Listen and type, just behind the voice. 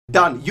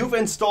Done. You've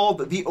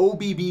installed the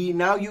OBB.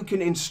 Now you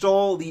can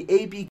install the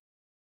APK.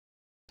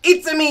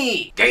 It's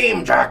me,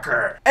 Game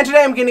Jacker, and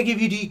today I'm going to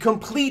give you the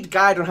complete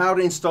guide on how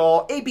to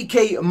install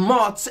APK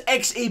mods,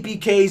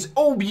 XAPKs,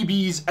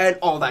 OBBs, and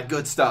all that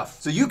good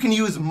stuff, so you can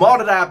use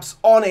modded apps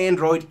on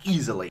Android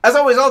easily. As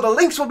always, all the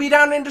links will be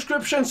down in the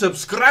description.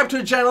 Subscribe to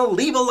the channel,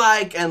 leave a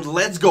like, and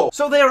let's go.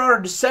 So there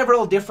are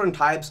several different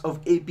types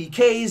of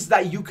APKs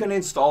that you can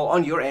install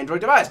on your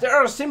Android device. There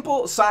are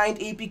simple signed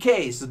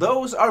APKs.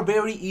 Those are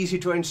very easy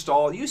to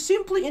install. You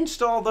simply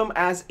install them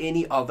as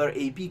any other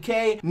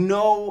APK.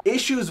 No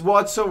issues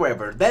whatsoever.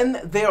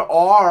 Then there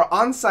are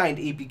unsigned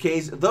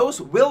APKs. Those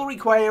will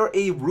require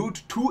a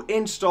root to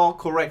install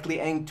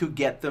correctly and to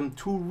get them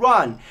to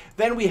run.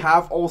 Then we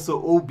have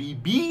also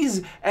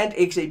OBBs and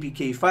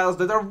XAPK files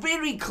that are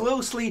very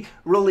closely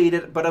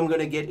related, but I'm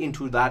going to get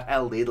into that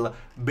a little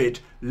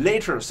bit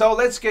later. So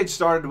let's get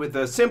started with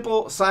the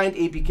simple signed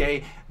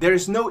APK.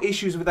 There's no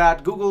issues with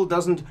that. Google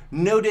doesn't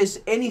notice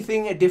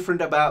anything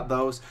different about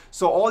those.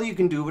 So all you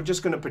can do, we're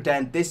just going to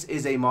pretend this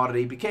is a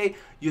modded APK.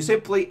 You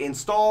simply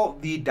install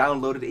the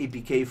downloaded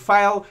APK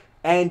file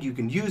and you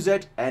can use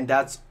it, and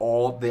that's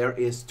all there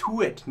is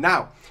to it.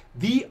 Now,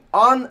 the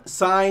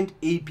unsigned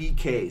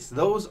APKs,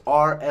 those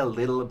are a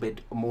little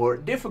bit more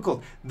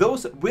difficult.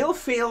 Those will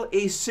fail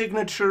a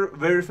signature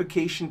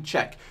verification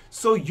check.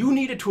 So you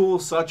need a tool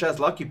such as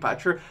Lucky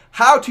Patcher.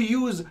 How to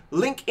use,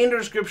 link in the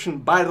description.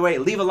 By the way,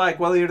 leave a like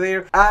while you're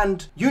there.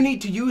 And you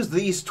need to use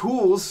these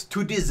tools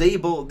to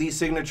disable the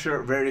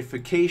signature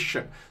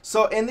verification.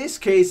 So in this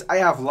case, I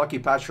have Lucky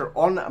Patcher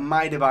on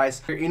my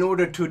device. In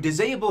order to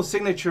disable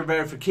signature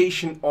verification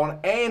on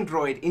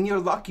Android in your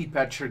Lucky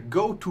Patcher,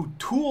 go to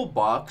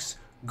Toolbox,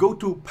 go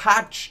to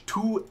Patch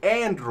to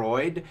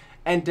Android,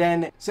 and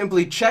then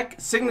simply check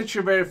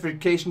signature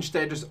verification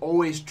status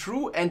always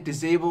true and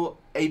disable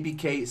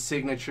APK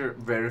signature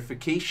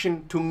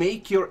verification to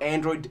make your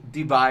Android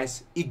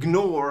device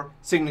ignore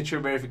signature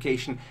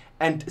verification.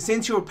 And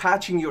since you're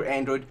patching your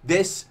Android,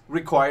 this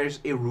requires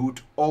a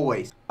root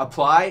always.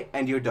 Apply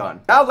and you're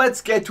done. Now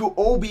let's get to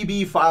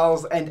OBB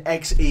files and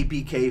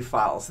XAPK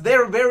files.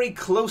 They're very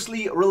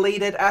closely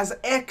related, as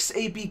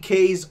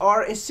XAPKs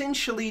are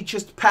essentially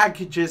just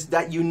packages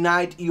that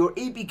unite your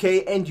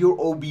APK and your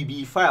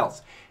OBB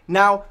files.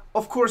 Now,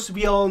 of course,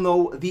 we all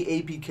know the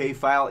APK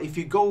file. If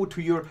you go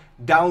to your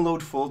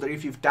download folder,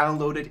 if you've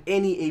downloaded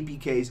any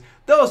APKs,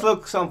 those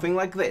look something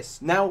like this.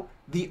 Now,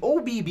 the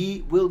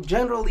OBB will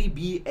generally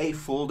be a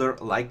folder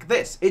like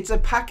this. It's a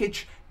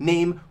package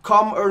name,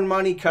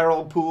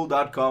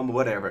 comeearnmoneycarolpool.com,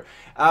 whatever.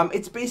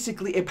 It's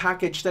basically a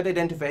package that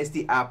identifies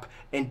the app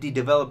and the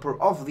developer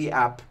of the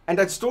app, and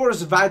that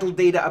stores vital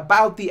data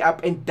about the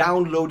app and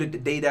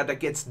downloaded data that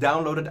gets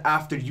downloaded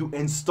after you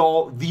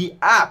install the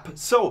app.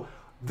 So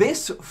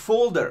this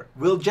folder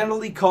will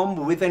generally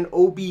come with an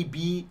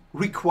OBB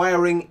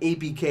requiring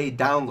APK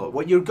download.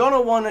 What you're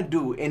gonna wanna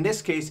do in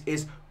this case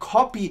is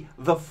copy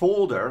the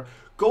folder,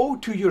 go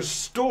to your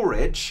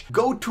storage,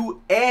 go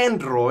to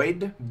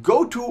Android,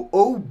 go to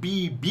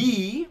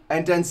OBB,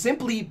 and then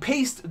simply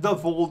paste the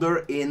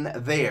folder in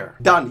there.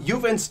 Done.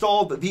 You've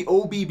installed the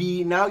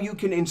OBB. Now you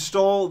can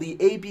install the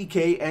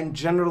APK, and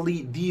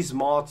generally these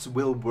mods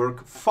will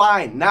work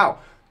fine. Now,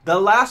 the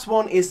last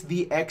one is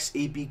the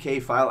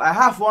XAPK file. I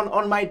have one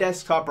on my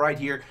desktop right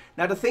here.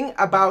 Now the thing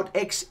about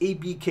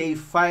XAPK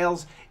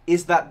files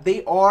is that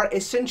they are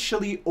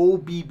essentially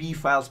OBB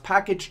files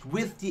packaged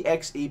with the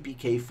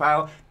XAPK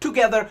file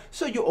together,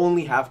 so you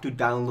only have to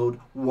download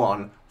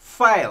one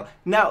file.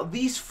 Now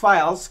these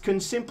files can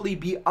simply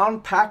be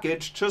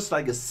unpackaged just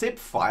like a zip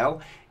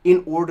file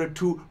in order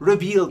to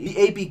reveal the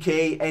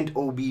APK and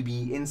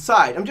OBB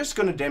inside. I'm just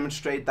going to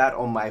demonstrate that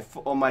on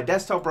my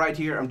desktop right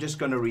here. I'm just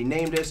going to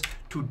rename this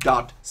to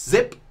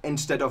 .zip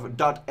instead of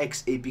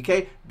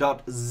 .xapk,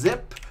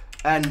 .zip,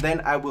 and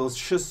then I will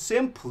just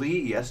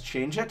simply, yes,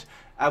 change it.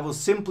 I will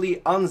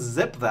simply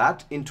unzip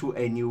that into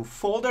a new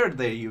folder.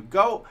 There you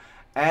go.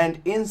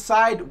 And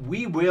inside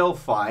we will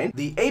find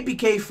the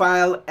APK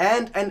file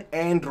and an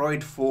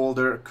Android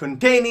folder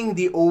containing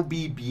the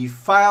OBB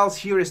files.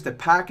 Here is the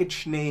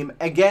package name.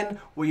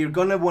 Again, what you're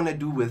gonna wanna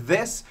do with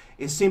this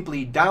is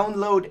simply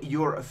download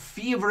your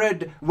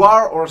favorite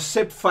WAR or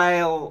zip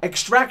file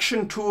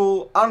extraction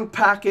tool,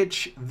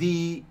 unpackage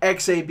the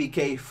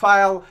XAPK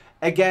file,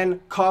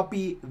 again,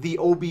 copy the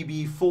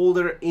OBB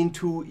folder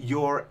into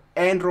your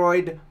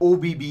Android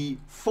OBB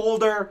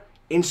folder,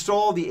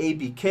 install the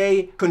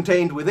APK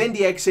contained within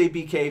the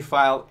XAPK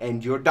file,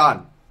 and you're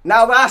done.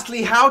 Now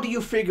lastly, how do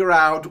you figure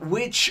out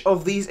which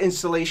of these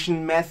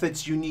installation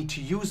methods you need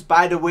to use?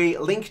 By the way,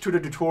 link to the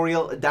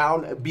tutorial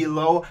down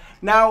below.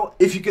 Now,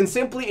 if you can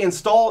simply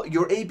install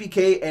your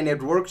APK and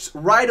it works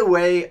right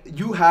away,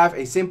 you have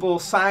a simple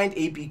signed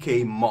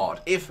APK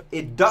mod. If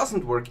it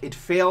doesn't work, it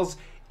fails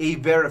a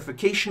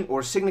verification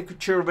or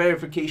signature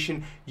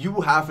verification,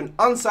 you have an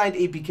unsigned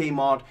APK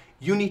mod,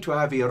 you need to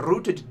have a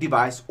rooted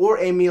device or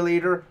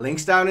emulator,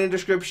 links down in the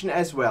description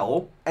as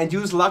well, and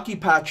use Lucky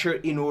Patcher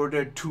in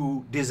order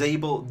to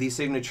disable the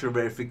signature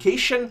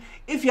verification.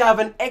 If you have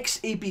an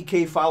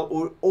XAPK file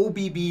or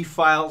OBB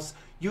files,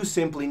 you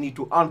simply need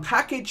to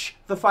unpackage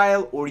the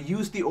file or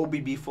use the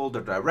OBB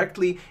folder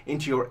directly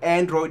into your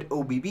Android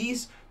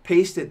OBBs,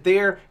 paste it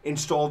there,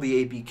 install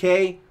the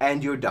APK,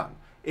 and you're done.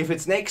 If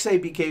it's an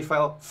XAPK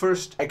file,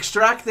 first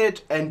extract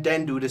it and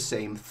then do the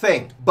same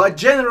thing. But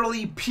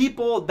generally,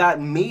 people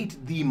that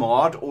made the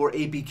mod or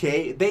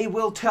APK, they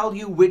will tell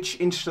you which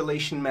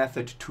installation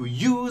method to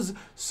use,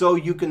 so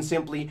you can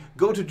simply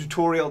go to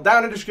tutorial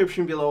down in the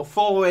description below,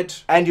 follow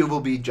it, and you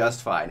will be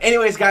just fine.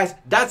 Anyways, guys,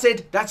 that's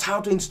it. That's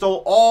how to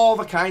install all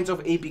the kinds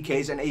of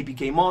APKs and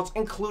APK mods,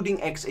 including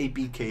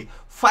XAPK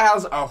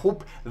files. I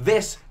hope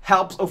this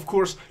helps, of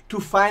course, to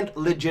find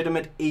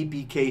legitimate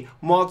APK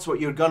mods. What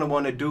you're gonna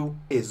wanna do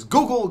is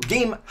Google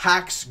game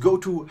hacks, go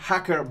to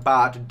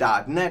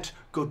hackerbot.net,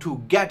 go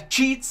to get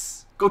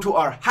cheats, go to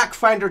our hack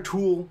finder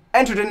tool,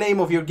 enter the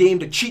name of your game,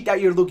 the cheat that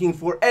you're looking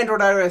for,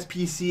 Android, iOS,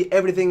 PC,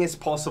 everything is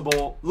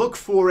possible. Look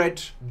for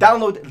it,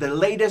 download the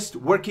latest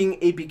working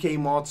APK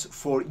mods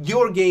for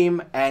your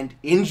game and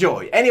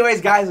enjoy.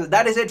 Anyways, guys,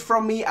 that is it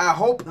from me. I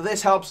hope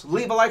this helps.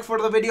 Leave a like for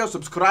the video,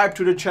 subscribe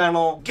to the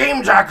channel.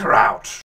 Game Jacker out!